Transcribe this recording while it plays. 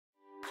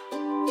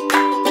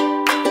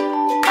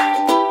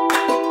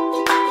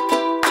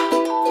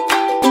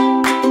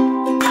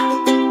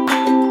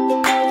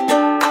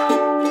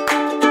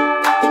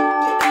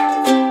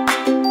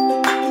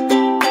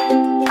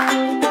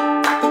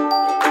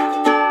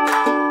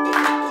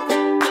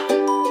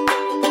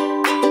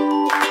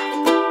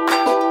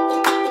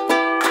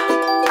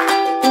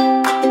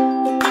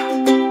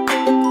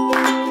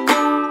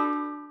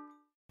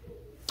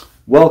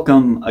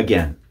Welcome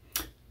again.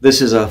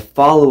 This is a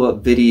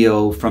follow-up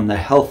video from the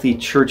Healthy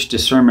Church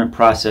Discernment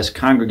Process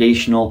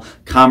Congregational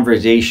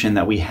Conversation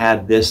that we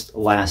had this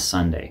last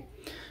Sunday.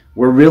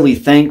 We're really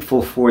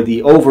thankful for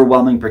the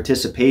overwhelming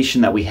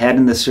participation that we had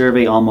in the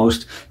survey,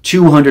 almost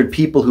 200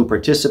 people who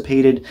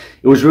participated.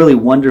 It was really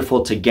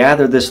wonderful to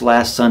gather this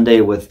last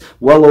Sunday with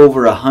well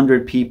over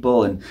 100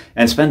 people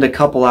and spend a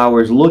couple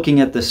hours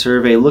looking at the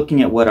survey,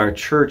 looking at what our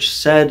church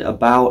said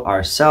about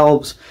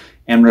ourselves,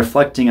 and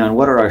reflecting on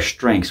what are our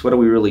strengths, what are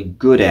we really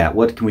good at,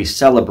 what can we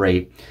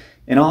celebrate,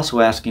 and also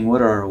asking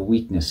what are our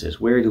weaknesses,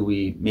 where do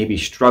we maybe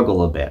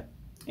struggle a bit,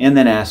 and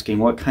then asking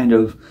what kind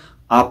of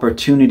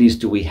opportunities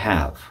do we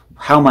have,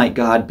 how might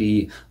God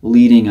be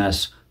leading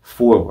us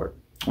forward.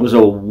 It was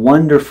a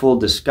wonderful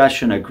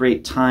discussion, a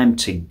great time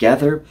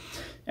together,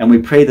 and we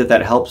pray that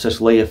that helps us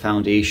lay a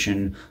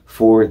foundation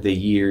for the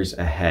years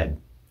ahead.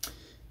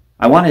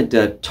 I wanted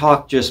to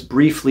talk just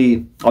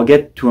briefly, I'll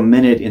get to a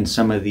minute in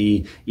some of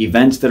the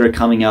events that are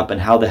coming up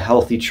and how the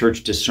Healthy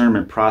Church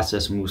Discernment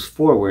process moves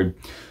forward.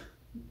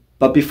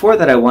 But before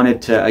that, I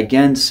wanted to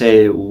again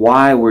say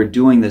why we're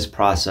doing this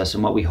process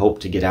and what we hope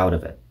to get out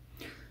of it.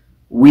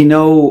 We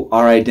know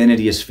our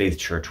identity as Faith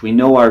Church. We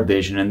know our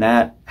vision, and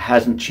that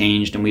hasn't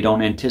changed, and we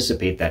don't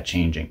anticipate that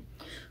changing.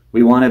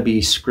 We want to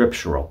be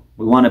scriptural.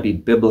 We want to be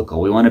biblical.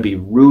 We want to be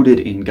rooted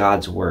in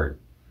God's Word.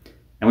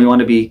 And we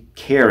want to be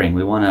caring.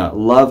 We want to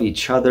love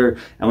each other,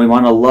 and we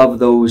want to love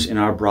those in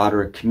our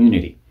broader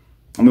community.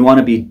 And we want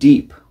to be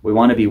deep. We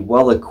want to be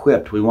well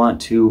equipped. We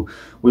want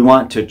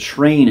to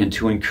train and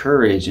to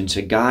encourage and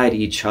to guide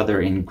each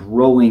other in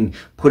growing,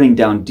 putting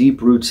down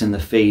deep roots in the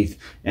faith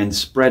and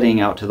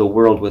spreading out to the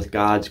world with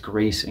God's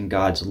grace and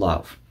God's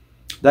love.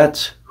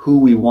 That's who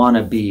we want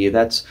to be.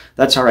 That's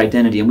our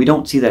identity, and we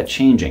don't see that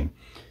changing.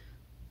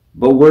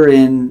 But we're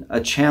in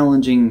a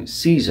challenging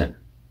season.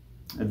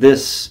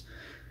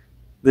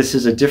 This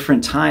is a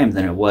different time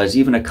than it was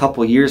even a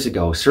couple years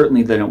ago,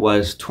 certainly than it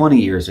was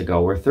 20 years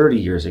ago or 30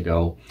 years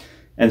ago.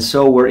 And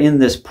so we're in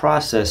this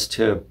process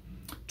to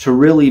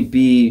really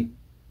be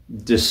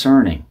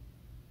discerning,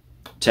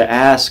 to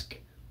ask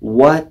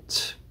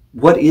what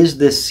is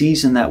this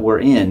season that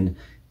we're in,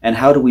 and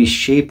how do we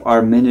shape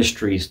our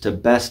ministries to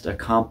best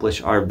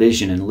accomplish our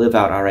vision and live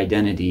out our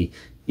identity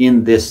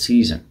in this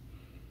season.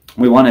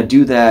 We want to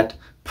do that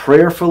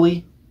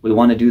prayerfully, we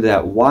want to do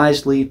that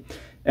wisely,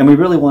 and we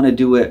really want to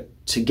do it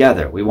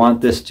together. We want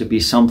this to be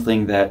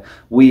something that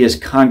we as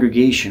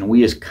congregation,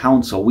 we as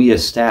council, we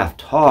as staff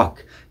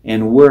talk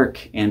and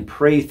work and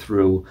pray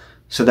through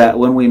so that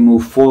when we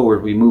move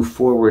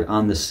forward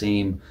on the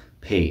same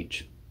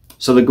page.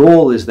 So the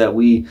goal is that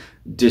we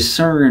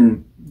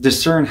discern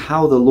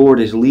how the Lord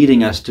is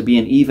leading us to be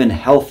an even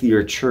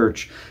healthier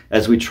church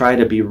as we try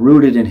to be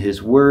rooted in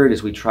His Word,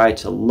 as we try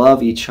to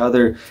love each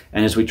other,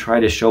 and as we try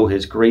to show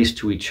His grace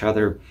to each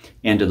other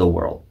and to the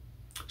world.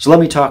 So let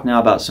me talk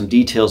now about some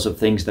details of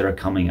things that are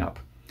coming up.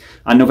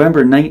 On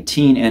November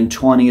 19 and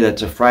 20,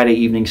 that's a Friday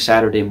evening,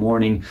 Saturday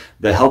morning,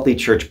 the Healthy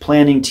Church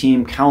planning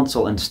team,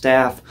 council, and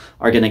staff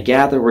are going to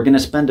gather. We're going to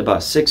spend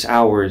about 6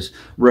 hours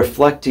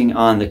reflecting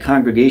on the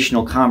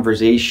congregational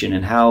conversation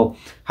and how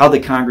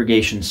the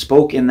congregation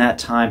spoke in that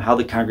time, how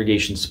the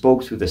congregation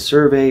spoke through the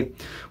survey.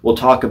 We'll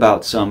talk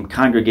about some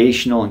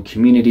congregational and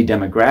community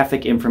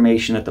demographic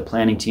information that the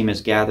planning team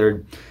has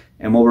gathered,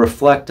 and we'll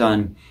reflect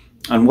on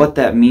what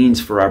that means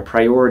for our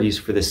priorities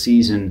for the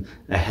season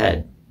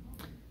ahead.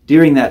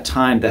 During that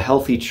time, the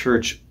Healthy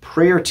Church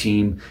prayer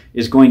team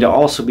is going to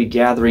also be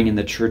gathering in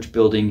the church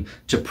building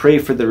to pray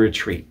for the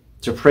retreat,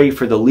 to pray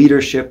for the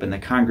leadership and the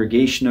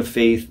congregation of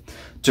faith,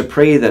 to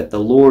pray that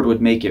the Lord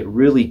would make it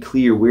really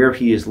clear where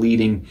He is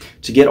leading,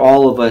 to get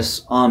all of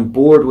us on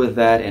board with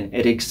that and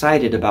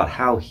excited about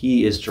how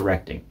He is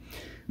directing.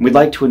 We'd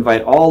like to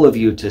invite all of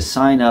you to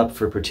sign up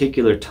for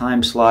particular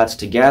time slots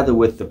to gather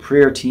with the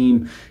prayer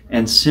team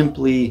and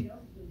simply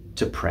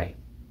to pray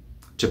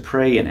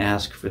and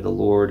ask for the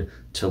Lord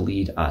to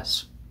lead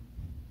us.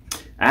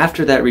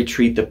 After that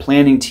retreat, the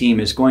planning team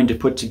is going to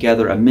put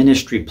together a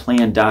ministry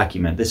plan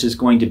document. This is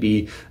going to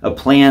be a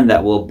plan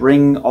that will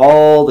bring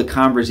all the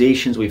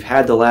conversations we've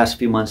had the last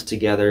few months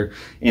together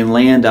and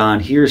land on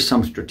here's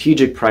some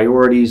strategic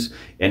priorities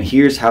and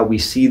here's how we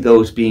see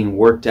those being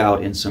worked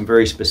out in some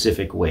very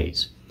specific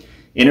ways.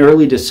 In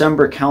early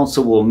December,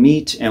 council will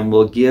meet and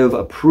will give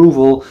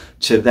approval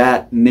to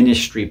that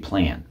ministry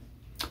plan.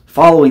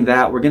 Following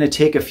that, we're going to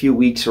take a few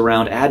weeks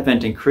around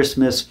Advent and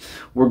Christmas.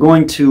 We're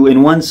going to,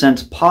 in one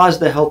sense, pause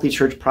the Healthy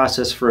Church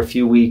process for a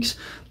few weeks,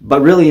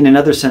 but really in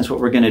another sense, what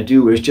we're going to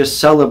do is just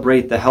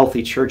celebrate the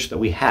healthy church that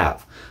we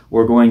have.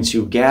 We're going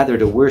to gather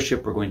to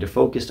worship. We're going to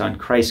focus on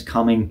Christ's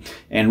coming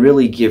and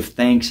really give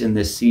thanks in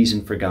this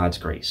season for God's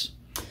grace.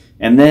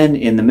 And then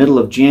in the middle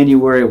of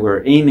January,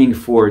 we're aiming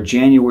for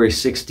January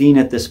 16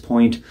 at this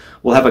point.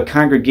 We'll have a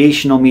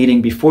congregational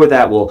meeting. Before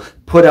that, we'll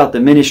put out the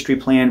ministry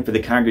plan for the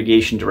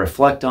congregation to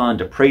reflect on,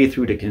 to pray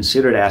through, to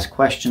consider, to ask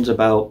questions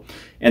about.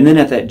 And then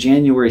at that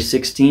January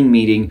 16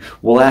 meeting,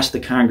 we'll ask the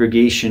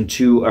congregation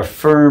to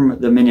affirm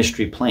the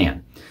ministry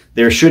plan.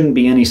 There shouldn't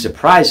be any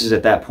surprises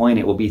at that point.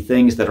 It will be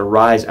things that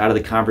arise out of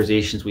the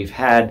conversations we've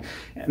had,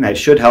 and that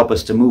should help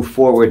us to move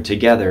forward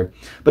together.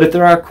 But if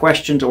there are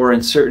questions or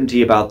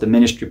uncertainty about the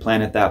ministry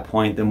plan at that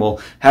point, then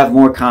we'll have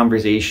more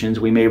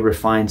conversations. We may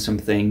refine some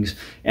things.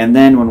 And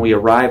then when we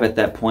arrive at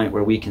that point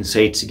where we can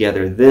say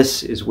together,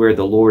 this is where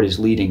the Lord is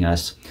leading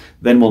us,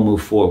 then we'll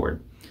move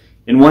forward.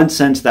 In one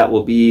sense, that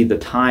will be the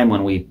time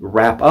when we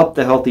wrap up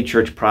the Healthy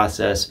Church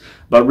process,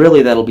 but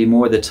really that'll be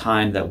more the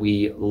time that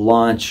we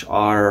launch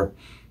our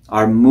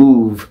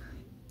move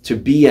to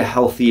be a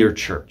healthier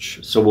church.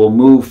 So we'll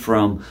move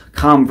from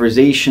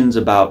conversations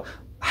about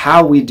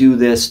how we do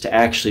this to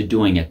actually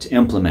doing it, to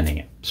implementing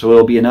it. So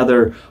it'll be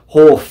another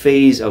whole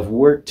phase of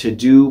work to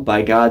do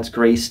by God's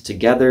grace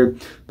together.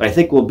 But I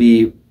think we'll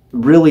be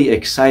really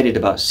excited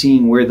about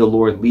seeing where the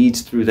Lord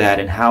leads through that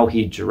and how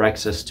He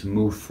directs us to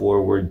move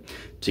forward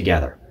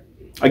together.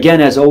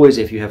 Again, as always,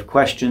 if you have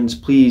questions,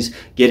 please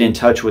get in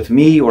touch with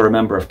me or a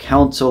member of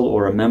council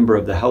or a member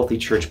of the Healthy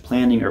Church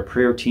planning or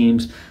prayer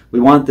teams. We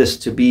want this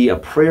to be a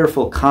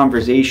prayerful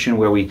conversation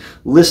where we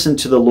listen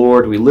to the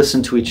Lord, we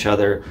listen to each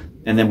other,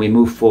 and then we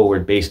move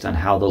forward based on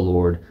how the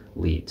Lord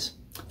leads.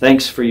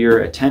 Thanks for your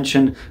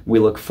attention. We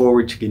look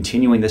forward to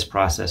continuing this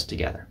process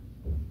together.